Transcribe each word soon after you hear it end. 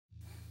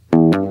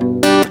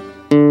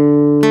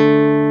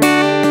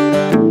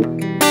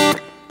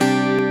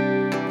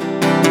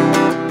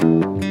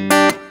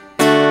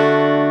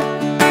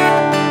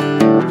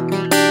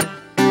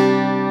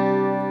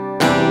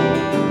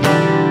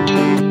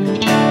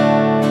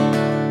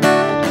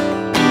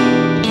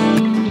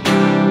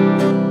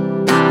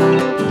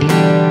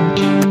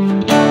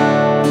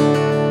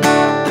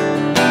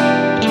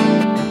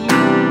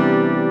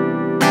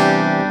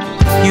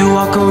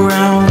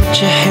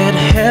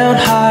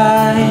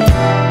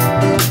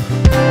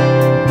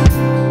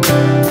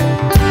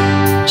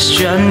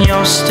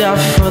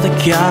stuff for the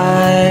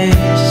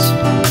guys.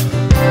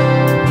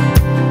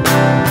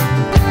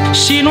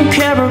 She don't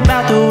care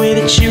about the way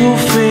that you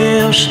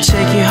feel. She'll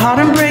take your heart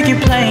and break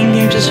it, playing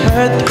games is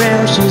her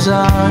thrill. She's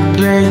a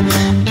heartbreak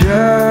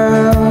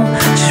girl.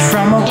 She's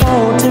from a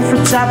whole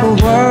different type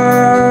of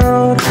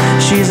world.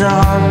 She's a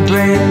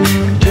heartbreak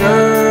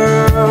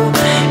girl.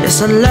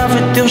 It's a love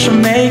it deal she'll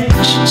make.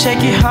 She'll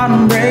take your heart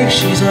and break.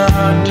 She's a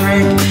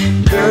heartbreak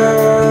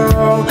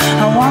girl.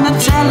 I wanna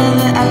tell her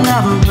that I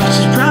love her, but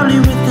she's probably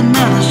with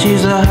another.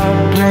 She's a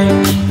heartbreak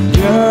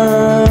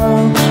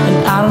girl,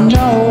 and I don't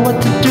know what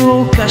to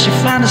do, cause she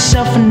found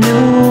herself a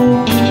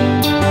new.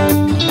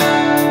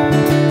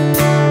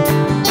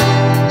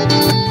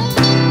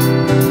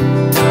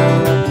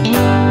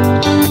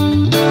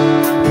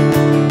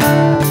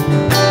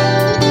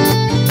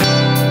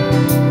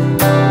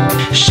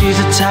 She's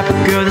the type of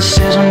girl that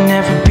says we'll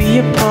never be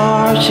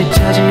apart. She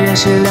tells you that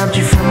she loved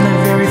you from the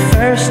very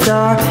first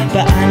start,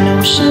 but I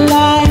know she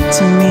lied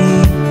to me,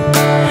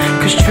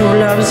 cause true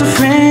love is a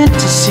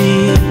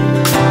fantasy.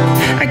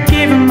 I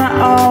gave her my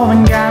all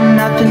and got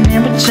nothing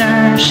in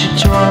return. She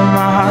tore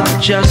my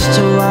heart just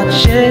to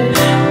watch it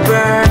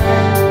burn,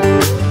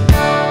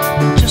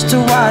 just to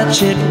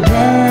watch it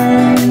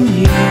burn,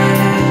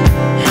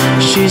 yeah.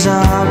 She's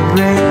a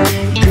heartbreak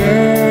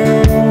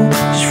girl.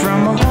 She's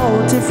from a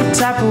whole different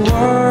type of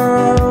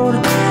world.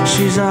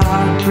 She's a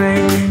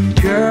heartbreak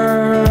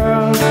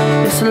girl.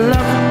 It's a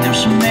love that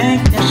she'll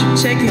make, that she'll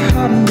take your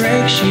heart and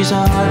break. She's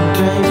a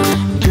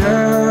heartbreak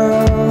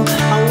girl.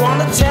 I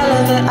wanna tell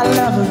her that I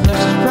love her, but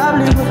she's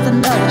probably with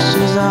another.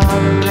 She's a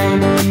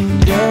heartbreak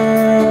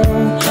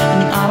girl,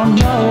 and I don't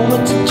know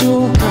what to do,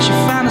 cause she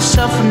found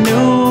herself a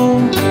new.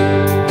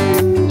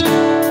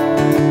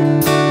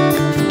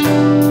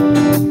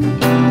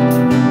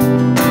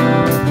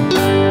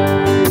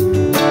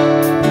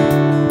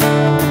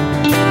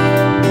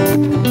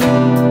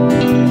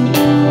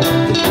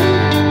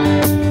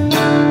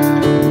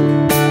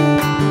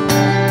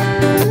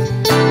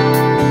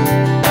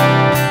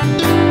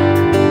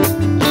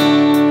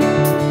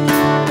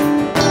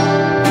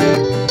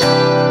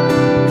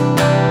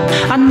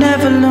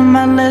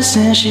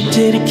 She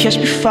didn't catch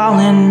me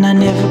falling, I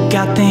never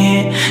got the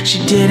hint. She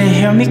didn't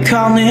hear me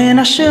calling,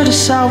 I should've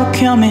saw her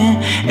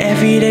coming.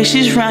 Every day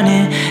she's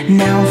running,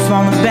 now I'm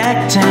falling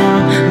back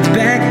down,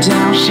 back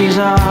down. She's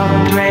a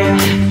heartbreak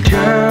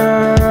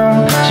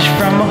girl. She's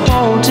from a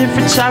whole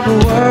different type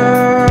of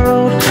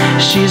world.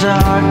 She's a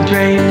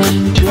heartbreak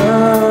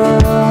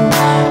girl.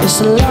 It's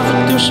a love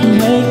that she'll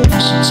make,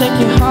 and she'll take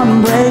your heart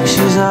and break.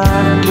 She's a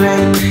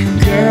heartbreak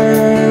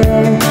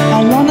girl. I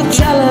wanna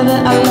tell her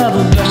that I love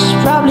her, but she's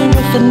probably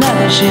with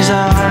another. She's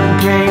a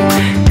heartbreak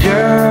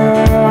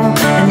girl,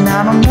 and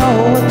I don't know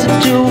what to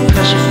do,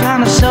 cause she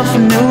found herself a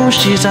new.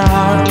 She's a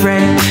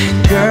heartbreak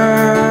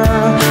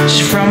girl.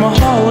 She's from a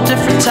whole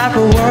different type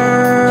of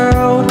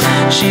world.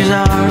 She's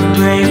a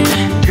heartbreak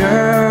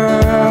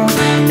girl.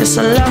 It's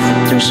a love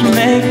that she'll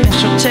make, and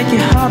she'll take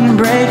your heart and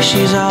break.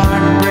 She's a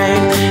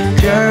heartbreak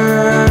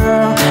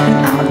girl, and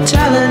I'll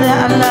tell her that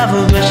I love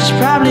her, but she's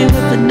probably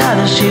with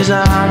another. She's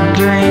a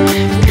heartbreak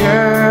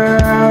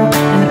girl,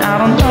 and I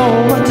don't know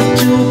what to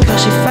do,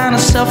 cause she found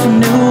herself a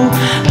new.